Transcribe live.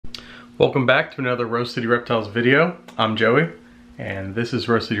Welcome back to another Rose City Reptiles video. I'm Joey, and this is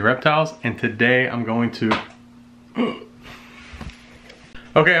Rose City Reptiles, and today I'm going to...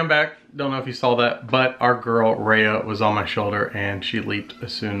 Okay, I'm back. Don't know if you saw that, but our girl Rhea was on my shoulder, and she leaped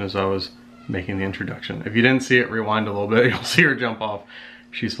as soon as I was making the introduction. If you didn't see it, rewind a little bit. You'll see her jump off.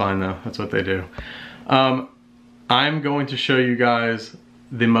 She's fine though. That's what they do. I'm going to show you guys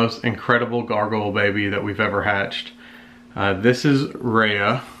the most incredible gargoyle baby that we've ever hatched. This is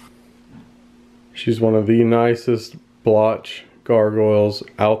Rhea. She's one of the nicest blotch gargoyles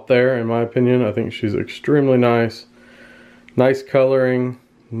out there, in my opinion. I think she's extremely nice. Nice coloring,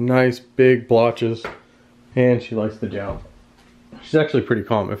 nice big blotches, and she likes to jump. She's actually pretty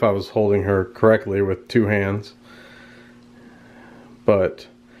calm if I was holding her correctly with two hands. But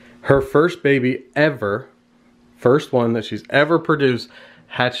her first baby ever, first one that she's ever produced,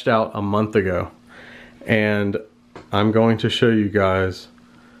 hatched out a month ago. And I'm going to show you guys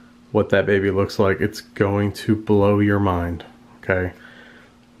what that baby looks like. It's going to blow your mind, okay?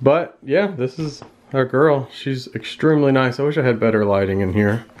 But yeah, this is our girl. She's extremely nice. I wish I had better lighting in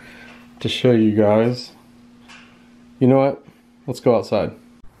here to show you guys. You know what? Let's go outside.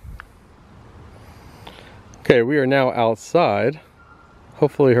 Okay, we are now outside.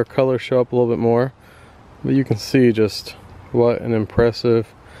 Hopefully her colors show up a little bit more. But you can see just what an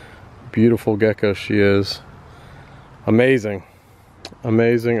impressive, beautiful gecko she is. Amazing.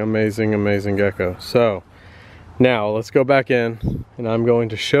 Amazing, amazing, amazing gecko. So now let's go back in and I'm going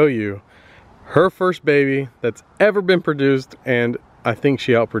to show you her first baby that's ever been produced, and I think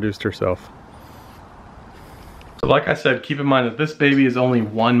she outproduced herself. So like I said, keep in mind that this baby is only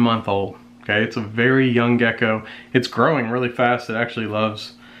 1 month old. Okay, it's a very young gecko. It's growing really fast. It actually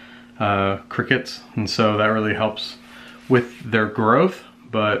loves crickets, and so that really helps with their growth.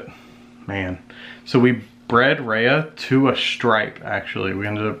 But man, so we bred Rhea to a stripe. Actually, we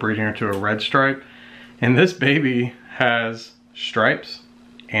ended up breeding her to a red stripe, and this baby has stripes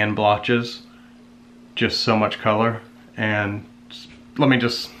and blotches, just so much color. And let me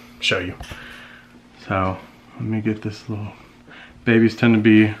just show you. So let me get this little... Babies tend to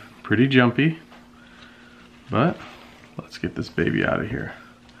be pretty jumpy, but let's get this baby out of here.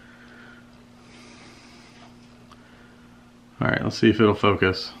 All right, let's see if it'll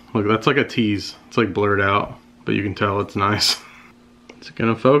focus. Look, that's like a tease. It's like blurred out, but you can tell it's nice. Is it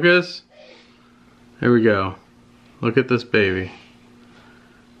gonna focus? There we go. Look at this baby.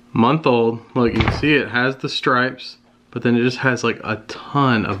 Month old. Look, you can see it has the stripes, but then it just has like a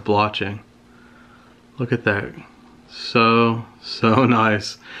ton of blotching. Look at that. So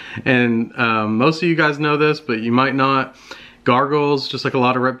nice. And most of you guys know this, but you might not. Gargoyles, just like a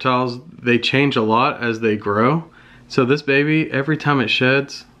lot of reptiles, they change a lot as they grow. So this baby, every time it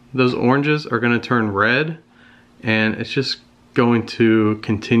sheds, those oranges are going to turn red, and it's just going to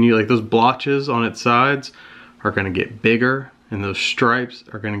continue. Like those blotches on its sides are going to get bigger, and those stripes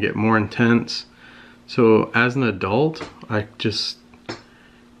are going to get more intense. So as an adult, I just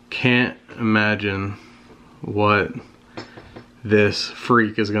can't imagine what this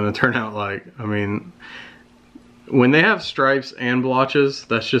freak is going to turn out like. I mean, when they have stripes and blotches,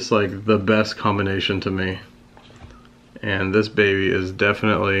 that's just like the best combination to me. And this baby is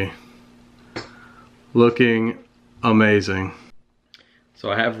definitely looking amazing. So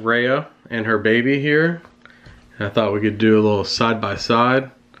I have Rhea and her baby here, and I thought we could do a little side by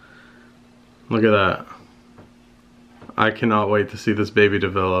side. Look at that. I cannot wait to see this baby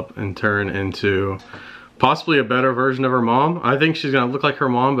develop and turn into possibly a better version of her mom. I think she's gonna look like her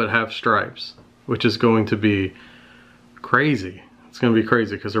mom but have stripes, which is going to be crazy. It's gonna be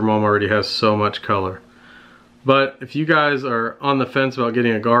crazy because her mom already has so much color. But if you guys are on the fence about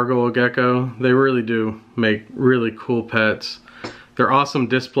getting a gargoyle gecko, they really do make really cool pets. They're awesome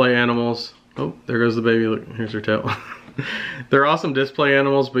display animals. Oh, there goes the baby. Look, here's her tail. They're awesome display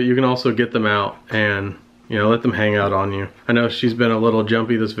animals, but you can also get them out and, you know, let them hang out on you. I know she's been a little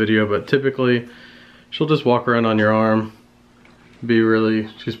jumpy this video, but typically she'll just walk around on your arm.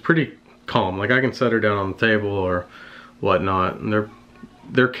 She's pretty calm. Like I can set her down on the table or whatnot. And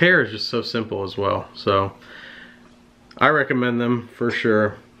their care is just so simple as well. So I recommend them for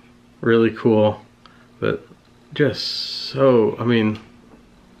sure. Really cool, but just so, I mean,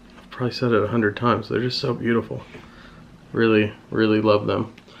 I've probably said it 100 times. They're just so beautiful. Really, really love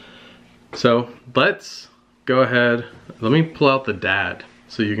them. So let's go ahead. Let me pull out the dad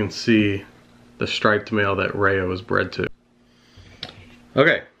so you can see the striped male that Rhea was bred to.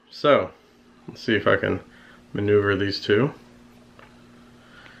 Okay, so let's see if I can maneuver these two.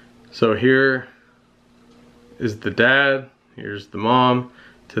 So here is the dad, here's the mom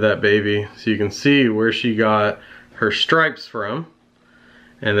to that baby. So you can see where she got her stripes from.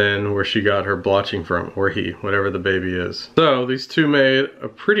 and then where she got her blotching from, or he, whatever the baby is. So these two made a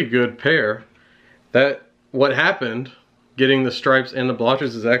pretty good pair. What happened, getting the stripes and the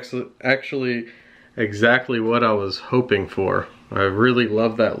blotches, is actually exactly what I was hoping for. I really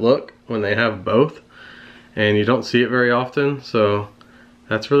love that look when they have both, and you don't see it very often, so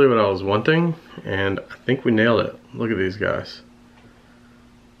that's really what I was wanting, and I think we nailed it. Look at these guys.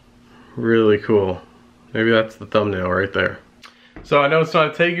 Really cool. Maybe that's the thumbnail right there. So I know it's not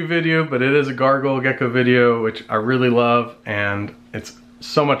a Tegu video, but it is a Gargoyle Gecko video, which I really love, and it's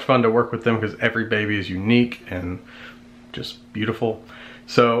so much fun to work with them because every baby is unique and just beautiful.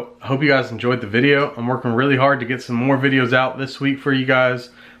 So I hope you guys enjoyed the video. I'm working really hard to get some more videos out this week for you guys.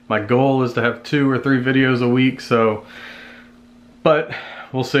 My goal is to have 2 or 3 videos a week, but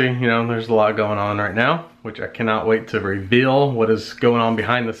we'll see. You know, there's a lot going on right now, which I cannot wait to reveal what is going on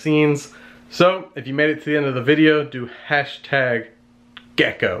behind the scenes. So if you made it to the end of the video, do hashtag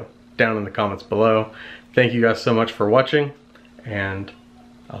gecko down in the comments below. Thank you guys so much for watching, and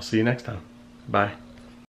I'll see you next time. Bye.